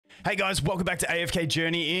Hey guys, welcome back to AFK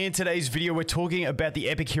Journey. In today's video, we're talking about the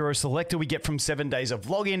epic hero selector we get from 7 days of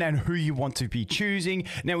login and who you want to be choosing.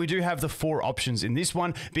 Now, we do have the 4 options in this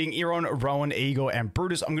one, being Iron, Rowan, Igor, and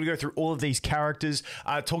Brutus. I'm going to go through all of these characters,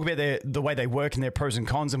 talk about the way they work and their pros and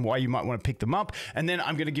cons and why you might want to pick them up. And then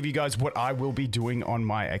I'm going to give you guys what I will be doing on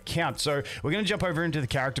my account. So we're going to jump over into the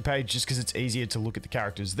character page just because it's easier to look at the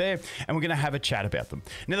characters there. And we're going to have a chat about them.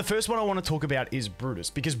 Now, the first one I want to talk about is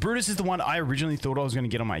Brutus, because Brutus is the one I originally thought I was going to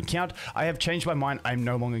get on my account. I have changed my mind. I'm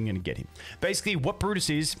no longer going to get him. Basically, what Brutus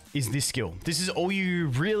is this skill. This is all you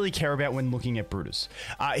really care about when looking at Brutus.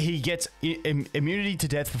 He gets immunity to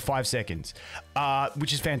death for 5 seconds,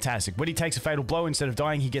 which is fantastic. When he takes a fatal blow, instead of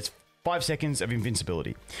dying, he gets 5 seconds of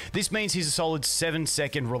invincibility. This means he's a solid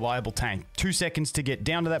 7-second reliable tank. 2 seconds to get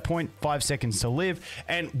down to that point, 5 seconds to live.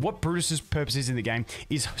 And what Brutus's purpose is in the game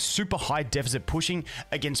is super high deficit pushing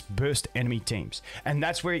against burst enemy teams. And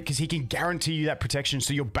that's where, because he can guarantee you that protection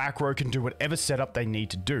so your back row can do whatever setup they need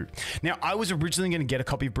to do. Now, I was originally going to get a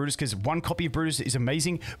copy of Brutus because 1 copy of Brutus is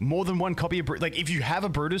amazing. More than 1 copy of Brutus. Like, if you have a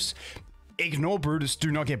Brutus, ignore Brutus.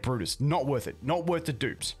 Do not get Brutus. Not worth it. Not worth the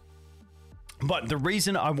dupes. But the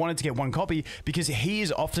reason I wanted to get 1 copy, because he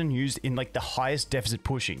is often used in like the highest deficit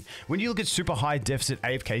pushing. When you look at super high deficit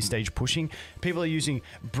AFK stage pushing, people are using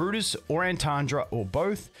Brutus or Antandra or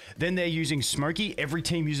both. Then they're using Smokey. Every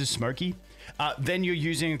team uses Smokey. Then you're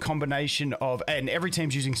using a combination of, and every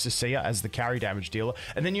team's using Cecilia as the carry damage dealer.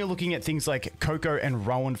 And then you're looking at things like Coco and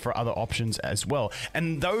Rowan for other options as well.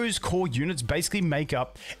 And those core units basically make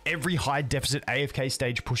up every high deficit AFK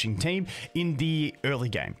stage pushing team in the early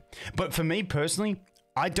game. But for me personally,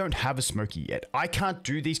 I don't have a Smokey yet. I can't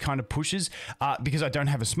do these kind of pushes because I don't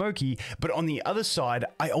have a Smokey. But on the other side,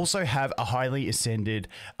 I also have a highly ascended,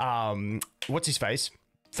 what's his face?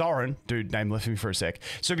 Thorin, dude, name left me for a sec.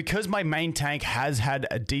 So because my main tank has had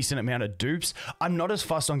a decent amount of dupes, I'm not as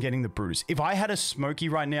fussed on getting the Brutus. If I had a Smokey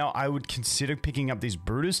right now, I would consider picking up this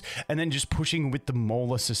Brutus and then just pushing with the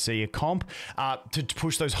Mola Cecilia comp to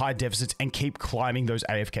push those high deficits and keep climbing those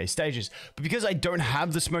AFK stages. But because I don't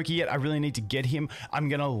have the Smokey yet, I really need to get him. I'm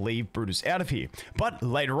going to leave Brutus out of here. But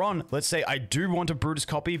later on, let's say I do want a Brutus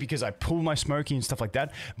copy because I pull my Smokey and stuff like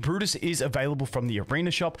that. Brutus is available from the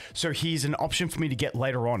arena shop, so he's an option for me to get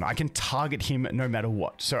later on. I can target him no matter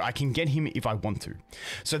what, so I can get him if I want to.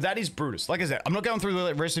 So that is Brutus. Like I said, I'm not going through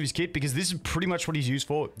the rest of his kit because this is pretty much what he's used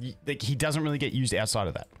for. He doesn't really get used outside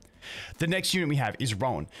of that. The next unit we have is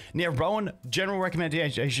Rowan. Now, Rowan, general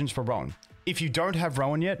recommendations for Rowan. If you don't have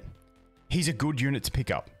Rowan yet, he's a good unit to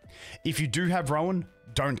pick up. If you do have Rowan,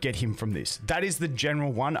 don't get him from this. That is the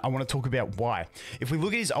general one. I want to talk about why. If we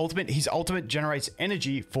look at his ultimate generates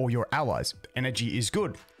energy for your allies. Energy is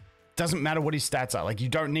good. Doesn't matter what his stats are. Like, you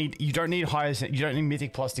don't need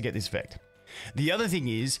Mythic Plus to get this effect. The other thing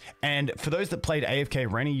is, and for those that played AFK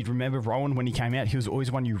Arena, you'd remember Rowan when he came out, he was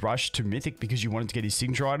always one you rushed to Mythic because you wanted to get his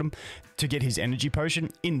signature item to get his energy potion.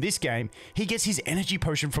 In this game, he gets his energy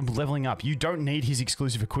potion from leveling up. You don't need his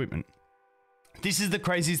exclusive equipment. This is the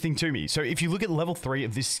craziest thing to me. So if you look at level 3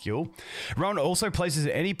 of this skill, Rowan also places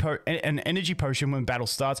an energy potion when battle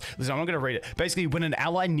starts. Listen, I'm not going to read it. Basically, when an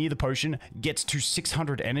ally near the potion gets to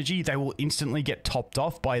 600 energy, they will instantly get topped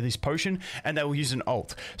off by this potion, and they will use an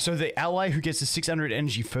ult. So the ally who gets to 600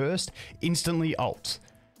 energy first instantly ults.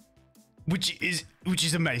 Which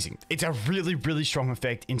is amazing. It's a really, really strong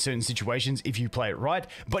effect in certain situations if you play it right,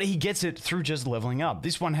 but he gets it through just leveling up.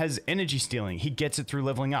 This one has energy stealing. He gets it through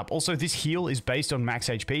leveling up. Also, this heal is based on max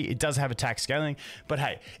HP. It does have attack scaling, but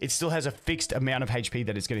hey, it still has a fixed amount of HP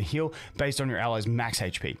that it's going to heal based on your ally's max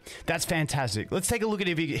HP. That's fantastic. Let's take a look at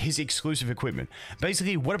his exclusive equipment.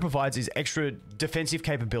 Basically, what it provides is extra defensive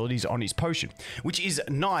capabilities on his potion, which is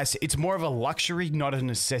nice. It's more of a luxury, not a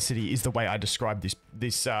necessity, is the way I describe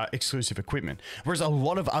this exclusive equipment. Whereas a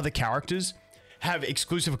lot of other characters have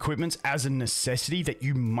exclusive equipments as a necessity that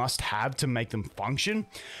you must have to make them function.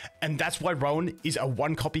 And that's why Rowan is a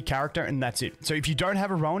 1 copy character, and that's it. So if you don't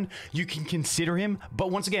have a Rowan, you can consider him.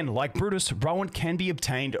 But once again, like Brutus, Rowan can be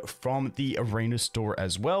obtained from the arena store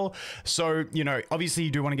as well. So, you know, obviously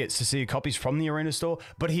you do want to get Cecilia copies from the arena store,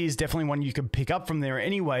 but he is definitely one you can pick up from there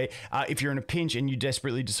anyway if you're in a pinch and you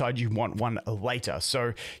desperately decide you want one later.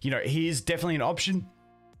 So, you know, he is definitely an option,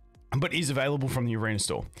 but is available from the arena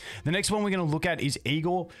store. The next one we're going to look at is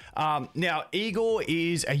Igor. Now, Igor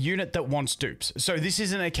is a unit that wants dupes. So this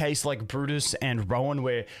isn't a case like Brutus and Rowan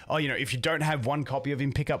where, oh, you know, if you don't have 1 copy of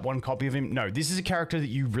him, pick up 1 copy of him. No, this is a character that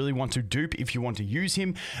you really want to dupe if you want to use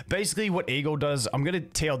him. Basically, what Igor does, I'm going to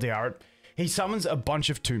TLDR it. He summons a bunch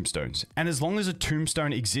of tombstones, and as long as a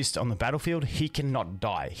tombstone exists on the battlefield, he cannot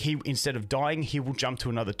die. Instead of dying, he will jump to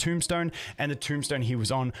another tombstone, and the tombstone he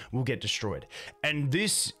was on will get destroyed. And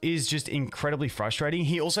this is just incredibly frustrating.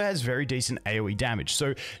 He also has very decent AoE damage.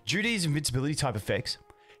 So due to his invincibility type effects,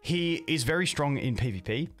 he is very strong in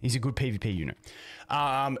PvP. He's a good PvP unit.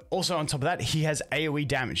 Also on top of that, he has AoE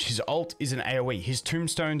damage. His ult is an AoE. His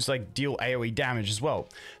tombstones like deal AoE damage as well.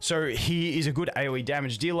 So he is a good AoE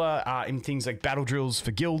damage dealer in things like battle drills for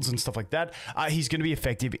guilds and stuff like that. He's going to be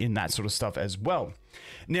effective in that sort of stuff as well.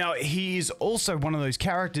 Now, he is also one of those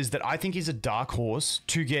characters that I think is a dark horse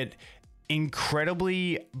to get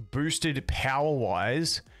incredibly boosted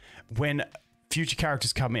power-wise when future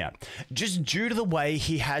characters come out, just due to the way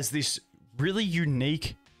he has this really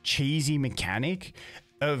unique cheesy mechanic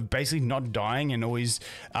of basically not dying and always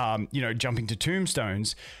jumping to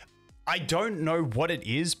tombstones. I don't know what it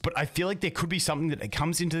is, but I feel like there could be something that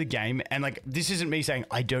comes into the game, and like, this isn't me saying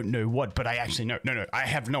I don't know what, but I actually know. No, I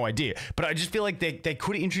have no idea. But I just feel like they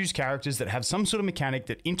could introduce characters that have some sort of mechanic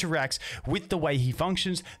that interacts with the way he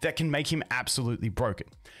functions that can make him absolutely broken.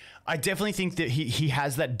 I definitely think that he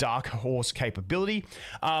has that dark horse capability.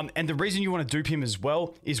 And the reason you want to dupe him as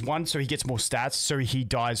well is, one, so he gets more stats, so he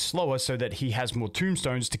dies slower, so that he has more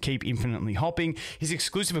tombstones to keep infinitely hopping. His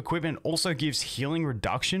exclusive equipment also gives healing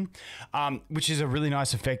reduction, which is a really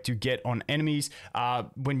nice effect to get on enemies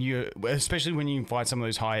especially when you fight some of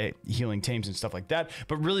those high healing teams and stuff like that.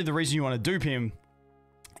 But really the reason you want to dupe him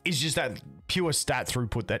is just that pure stat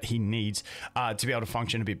throughput that he needs to be able to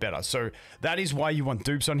function a bit better. So that is why you want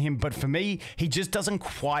dupes on him. But for me, he just doesn't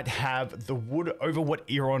quite have the wood over what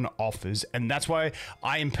Iron offers. And that's why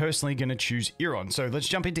I am personally going to choose Iron. So let's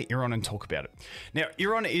jump into Iron and talk about it. Now,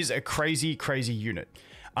 Iron is a crazy, crazy unit.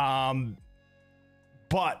 But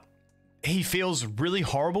he feels really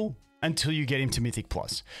horrible until you get him to Mythic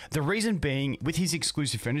Plus. The reason being, with his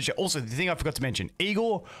exclusive furniture, also the thing I forgot to mention,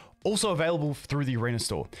 Igor, also available through the Arena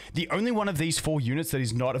Store. The only one of these 4 units that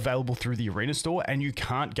is not available through the Arena Store and you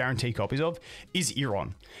can't guarantee copies of is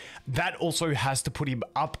Iron. That also has to put him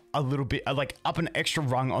up a little bit, like up an extra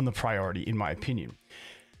rung on the priority, in my opinion.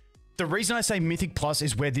 The reason I say Mythic Plus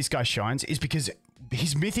is where this guy shines is because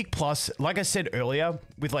his Mythic Plus, like I said earlier,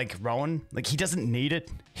 with like Rowan, like he doesn't need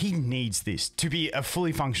it. He needs this to be a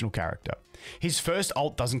fully functional character. His first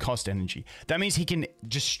ult doesn't cost energy. That means he can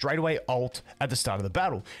just straight away ult at the start of the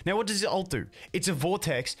battle. Now, what does his ult do? It's a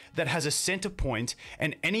vortex that has a center point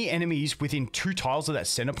and any enemies within 2 tiles of that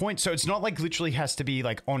center point. So it's not like literally has to be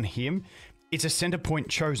like on him. It's a center point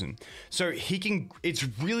chosen. So it's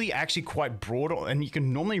really actually quite broad, and you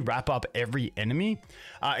can normally wrap up every enemy,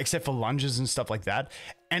 except for lunges and stuff like that,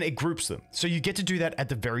 and it groups them. So you get to do that at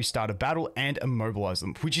the very start of battle and immobilize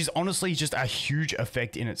them, which is honestly just a huge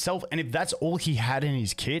effect in itself. And if that's all he had in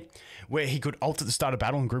his kit, where he could ult at the start of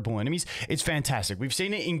battle and group all enemies, it's fantastic. We've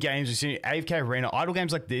seen it in games, we've seen it in AFK Arena, idle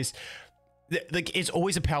games like this. Like, it's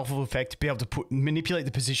always a powerful effect to be able to manipulate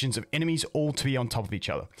the positions of enemies all to be on top of each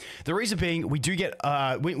other. The reason being, we do get,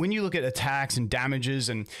 when you look at attacks and damages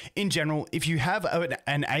and in general, if you have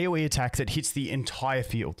an AoE attack that hits the entire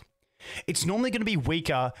field, it's normally going to be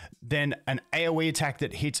weaker than an AoE attack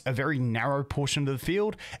that hits a very narrow portion of the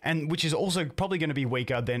field, and which is also probably going to be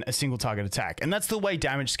weaker than a single target attack. And that's the way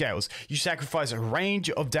damage scales. You sacrifice a range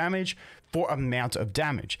of damage for amount of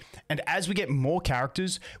damage. And as we get more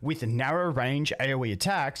characters with narrow range AoE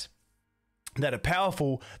attacks that are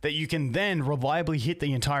powerful, that you can then reliably hit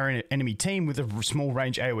the entire enemy team with a small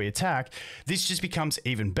range AoE attack, this just becomes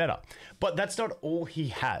even better. But that's not all he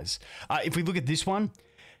has. If we look at this one,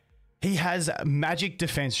 he has Magic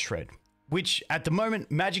Defense Shred, which at the moment,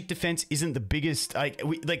 Magic Defense isn't the biggest, like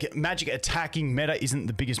Magic attacking meta isn't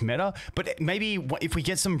the biggest meta, but maybe if we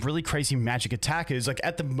get some really crazy Magic attackers, like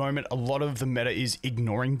at the moment, a lot of the meta is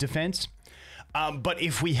ignoring defense. But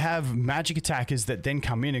if we have Magic attackers that then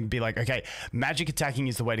come in and be like, okay, Magic attacking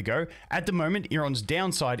is the way to go. At the moment, Iron's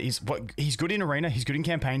downside is he's good in Arena, he's good in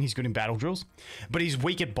Campaign, he's good in Battle Drills, but he's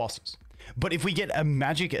weak at bosses. But if we get a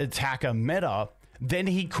Magic attacker meta, then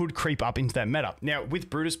he could creep up into that meta. Now,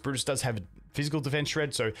 with Brutus does have physical defense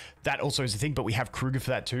shred, so that also is a thing, but we have Kruger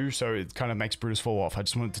for that too, so it kind of makes Brutus fall off. I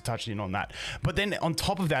just wanted to touch in on that. But then on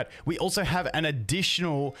top of that, we also have an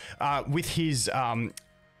additional, with his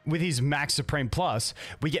Max Supreme Plus,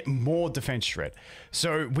 we get more defense shred.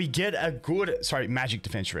 So we get a good, Magic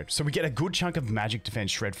defense shred. So we get a good chunk of Magic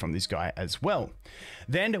defense shred from this guy as well.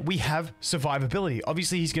 Then we have survivability.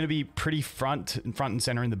 Obviously, he's going to be pretty front and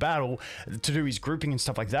center in the battle to do his grouping and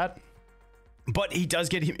stuff like that. But he does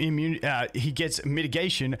get immune. He gets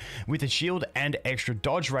mitigation with a shield and extra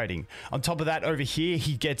dodge rating. On top of that, over here,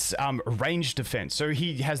 he gets range defense. So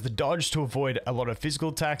he has the dodge to avoid a lot of physical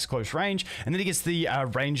attacks, close range, and then he gets the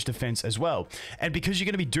range defense as well. And because you're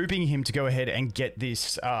going to be duping him to go ahead and get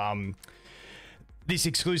this this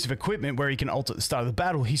exclusive equipment where he can ult at the start of the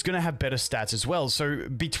battle, he's going to have better stats as well. So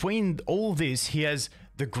between all this, he has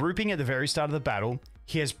the grouping at the very start of the battle.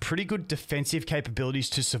 He has pretty good defensive capabilities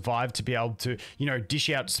to survive, to be able to, you know, dish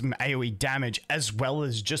out some AoE damage as well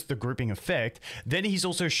as just the grouping effect. Then he's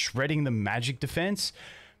also shredding the magic defense.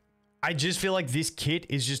 I just feel like this kit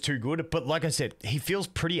is just too good. But like I said, he feels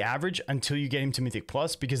pretty average until you get him to Mythic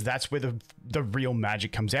Plus, because that's where the real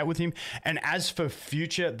magic comes out with him. And as for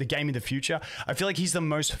the game in the future, I feel like he's the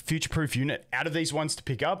most future-proof unit out of these ones to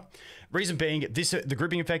pick up. Reason being, the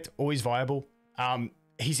grouping effect, always viable. I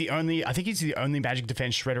think he's the only magic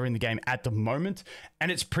defense shredder in the game at the moment, and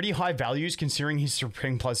it's pretty high values considering his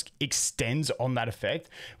Supreme Plus extends on that effect,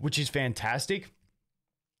 which is fantastic.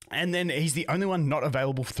 And then he's the only one not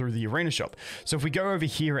available through the Arena Shop. So if we go over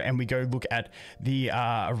here and we go look at the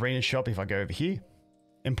Arena Shop, if I go over here,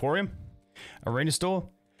 Emporium, Arena Store,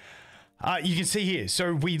 you can see here,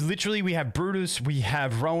 so we have Brutus, we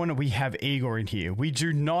have Rowan, we have Igor in here. We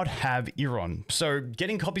do not have Iron. So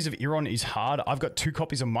getting copies of Iron is hard. I've got 2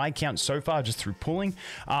 copies on my account so far just through pulling.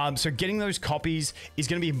 So getting those copies is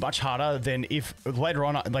going to be much harder than if later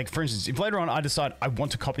on, like for instance, if later on I decide I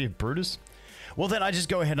want a copy of Brutus, well, then I just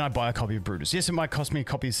go ahead and I buy a copy of Brutus. Yes, it might cost me a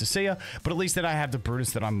copy of Cecilia, but at least then I have the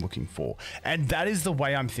Brutus that I'm looking for. And that is the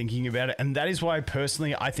way I'm thinking about it. And that is why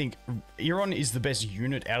personally, I think Iron is the best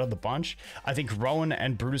unit out of the bunch. I think Rowan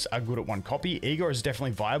and Brutus are good at 1 copy. Igor is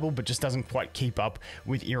definitely viable, but just doesn't quite keep up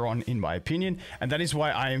with Iron in my opinion. And that is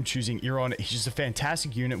why I am choosing Iron. He's just a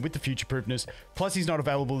fantastic unit with the future proofness. Plus he's not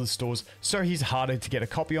available in the stores, so he's harder to get a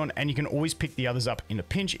copy on, and you can always pick the others up in a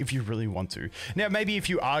pinch if you really want to. Now, maybe if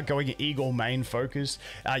you are going Igor main focused,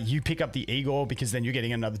 you pick up the Igor because then you're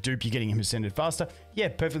getting another dupe, you're getting him ascended faster. Yeah,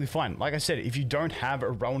 perfectly fine. Like I said, if you don't have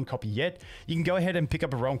a Rowan copy yet, you can go ahead and pick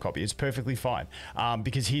up a Rowan copy. It's perfectly fine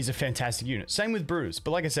because he's a fantastic unit. Same with Brutus.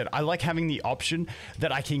 But like I said, I like having the option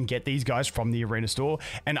that I can get these guys from the Arena Store.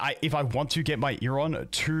 And if I want to get my Iron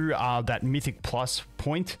to that Mythic Plus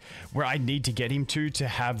point where I need to get him to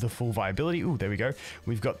have the full viability. Ooh, there we go.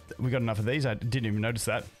 We got enough of these. I didn't even notice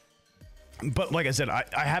that. But like I said,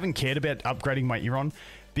 I haven't cared about upgrading my Iron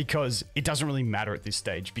because it doesn't really matter at this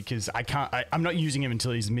stage, because I'm not using him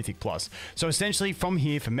until he's Mythic Plus. So essentially from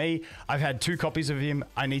here, for me, I've had 2 copies of him.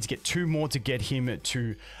 I need to get 2 more to get him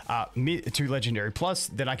to Legendary Plus.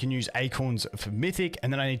 Then I can use Acorns for Mythic,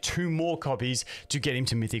 and then I need 2 more copies to get him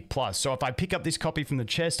to Mythic Plus. So if I pick up this copy from the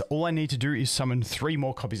chest, all I need to do is summon 3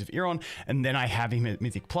 more copies of Iron, and then I have him at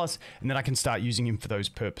Mythic Plus, and then I can start using him for those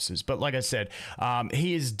purposes. But like I said,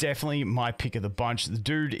 he is definitely my pick of the bunch. The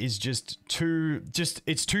dude is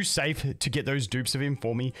it's too safe to get those dupes of him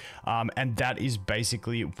for me, and that is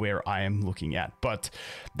basically where I am looking at. But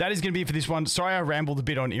that is going to be it for this one. Sorry I rambled a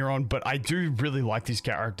bit on Iron, but I do really like this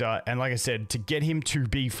character, and like I said, to get him to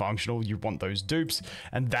be functional, you want those dupes,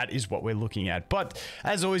 and that is what we're looking at. But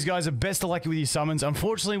as always, guys, best of luck with your summons.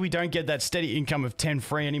 Unfortunately, we don't get that steady income of 10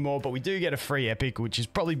 free anymore, but we do get a free epic, which is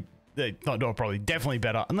probably definitely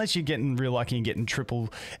better, unless you're getting real lucky and getting triple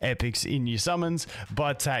epics in your summons.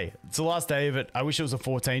 But hey, it's the last day of it. I wish it was a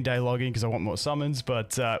 14-day login because I want more summons,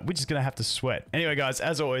 but we're just gonna have to sweat. Anyway, guys,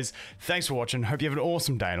 as always, thanks for watching. Hope you have an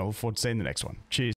awesome day, and I look forward to seeing the next one. Cheers.